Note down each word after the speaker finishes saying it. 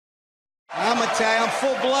I'm Italian. I'm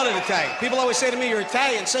full-blooded Italian. People always say to me, "You're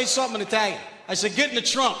Italian. Say something in Italian." I said, "Get in the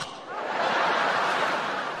trunk."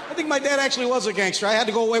 I think my dad actually was a gangster. I had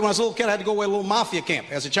to go away when I was a little kid. I had to go away to a little mafia camp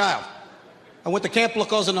as a child. I went to Camp La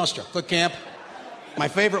Cosa Nostra. Good camp. My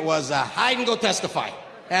favorite was hide and go testify.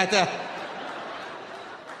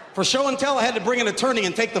 For show and tell, I had to bring an attorney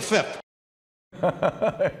and take the fifth.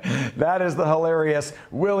 That is the hilarious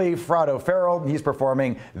Willie Fratto. Farrell, he's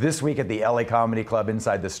performing this week at the LA Comedy Club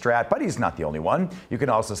inside the STRAT, but he's not the only one. You can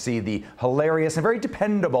also see the hilarious and very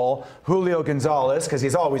dependable Julio Gonzalez, because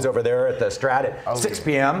he's always over there at the STRAT at 6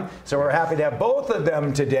 p.m. So we're happy to have both of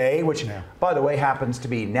them today, which, by the way, happens to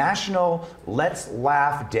be National Let's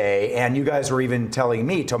Laugh Day. And you guys were even telling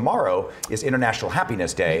me tomorrow is International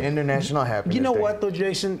Happiness Day. International Happiness Day. You know what, though,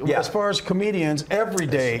 Jason? Yeah. As far as comedians, every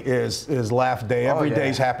day is Laugh Day. Every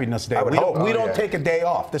day's Happiness Day. We don't take a day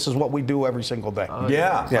off. This is what we do every single day.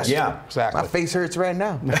 Yes, exactly. My face hurts right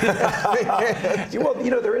now. Well,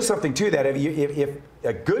 you know, there is something to that. If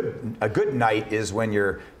a good night is when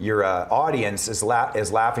your audience is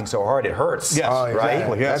laughing so hard it hurts. Yes, right.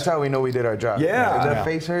 Exactly, yes. That's how we know we did our job. Yeah. If that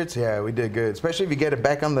face hurts, we did good. Especially if you get it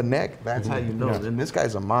back on the neck. That's how you know. And this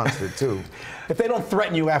guy's a monster too. If they don't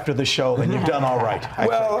threaten you after the show, then you've done all right.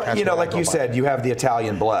 Well, you know, like you said, you have the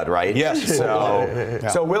Italian blood, right? Yes.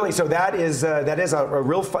 So Willie, so that is a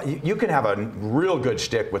real fun. You can have a real good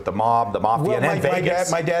shtick with the mob, the mafia, and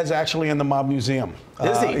Vegas. My dad's actually in the mob museum.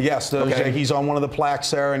 Is he? Yes. Okay. He's on one of the plaques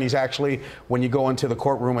there, and he's actually, when you go into the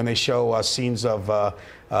courtroom and they show scenes of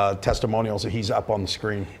testimonials, he's up on the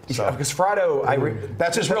screen. So because Fratto,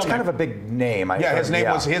 that's his real name. Kind of a big name.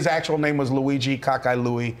 His actual name was Luigi Cacai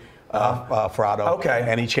Louis Fratto. Okay.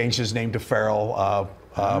 And he changed his name to Farrell.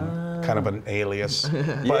 Kind of an alias,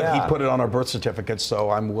 but he put it on our birth certificate, so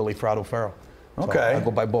I'm Willie Fratto Farrell. Okay, so I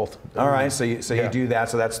go by both. All right, so you do that.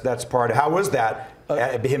 So that's part of. How was that?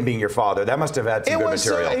 Him being your father, that must have had some good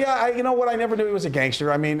material. You know what? I never knew he was a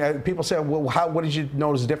gangster. I mean, people say, "Well, what did you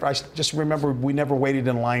notice different?" I just remember we never waited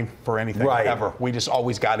in line for anything ever. We just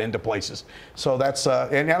always got into places. So that's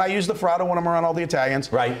and I use the Fratto when I'm around all the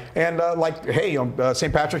Italians. Right. And on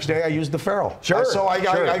St. Patrick's Day, I use the Farrell. Sure. So I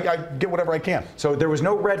get whatever I can. So there was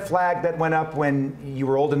no red flag that went up when you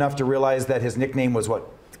were old enough to realize that his nickname was what?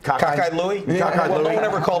 Cacai Louis? Yeah. Well, no one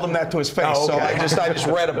ever called him that to his face, so I just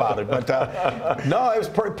read about it. But no, it was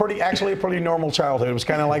actually a pretty normal childhood. It was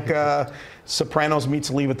kind of like Sopranos meets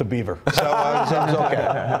Leave It to Beaver. So it was okay.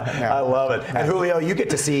 Yeah. I love it. And Julio, you get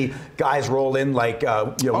to see guys roll in like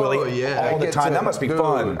Willie all the time. That must be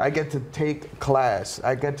fun. I get to take class.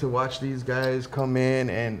 I get to watch these guys come in,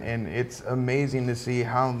 and it's amazing to see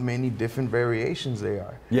how many different variations they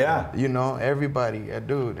are. Yeah. You know, everybody,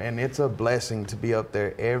 dude, and it's a blessing to be up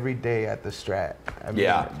there every day at the STRAT. I mean,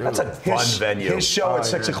 dude, that's a fun venue. His show at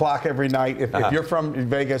 6 o'clock every night. If you're from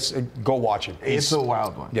Vegas, go watch it. It's a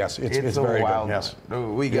wild one. Yes, it's a very wild good. Yes.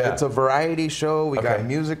 Dude, it's a variety show. We got a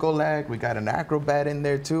musical act. We got an acrobat in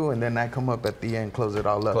there too, and then I come up at the end, close it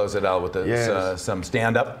all up. Close it out with some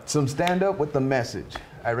stand-up. Some stand-up with the message.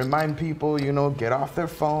 I remind people, get off their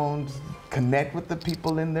phones, connect with the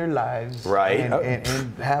people in their lives, right,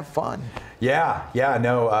 and have fun.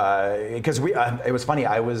 Because it was funny.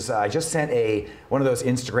 I just sent one of those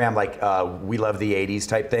Instagram we love the '80s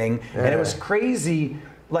type thing, and it was crazy.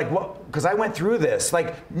 Because I went through this,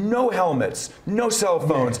 no helmets, no cell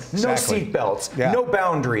phones, no seat belts, no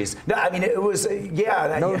boundaries. No, I mean, it was, you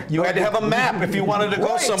had to have a map if you wanted to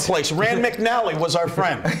go someplace. Rand McNally was our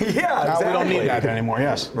friend. Now we don't need that anymore,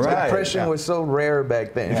 yes. Right. Depression was so rare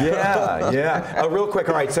back then. Real quick,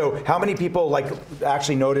 all right, so how many people,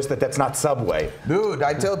 actually noticed that that's not Subway? Dude,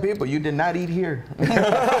 I tell people, you did not eat here.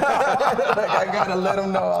 I got to let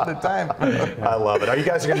them know all the time. I love it. Are you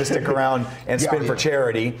guys going to stick around and spin for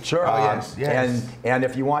charity? Sure. Yes. And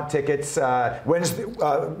if you want tickets, when's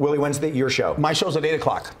your show? My show's at 8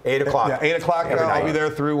 o'clock. 8 o'clock. Yeah, 8 o'clock. I'll be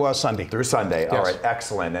there through Sunday. Through Sunday. Yes. All right,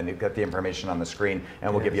 excellent. And you've got the information on the screen,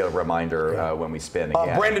 and we'll give you a reminder when we spin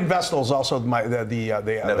again. Brandon Vestal's also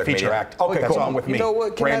the feature act. Okay, that's cool. on with me. You know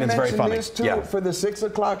what? Can Brandon's I mention very funny. this too? For the 6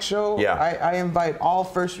 o'clock show, I invite all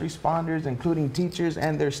first responders, including teachers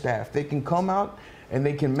and their staff. They can come out and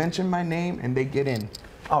they can mention my name and they get in.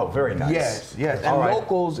 Oh, very nice. Yes. And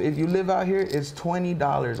locals, if you live out here, it's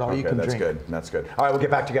 $20 all you can drink. That's good. All right, we'll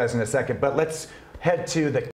get back to you guys in a second, but let's head to the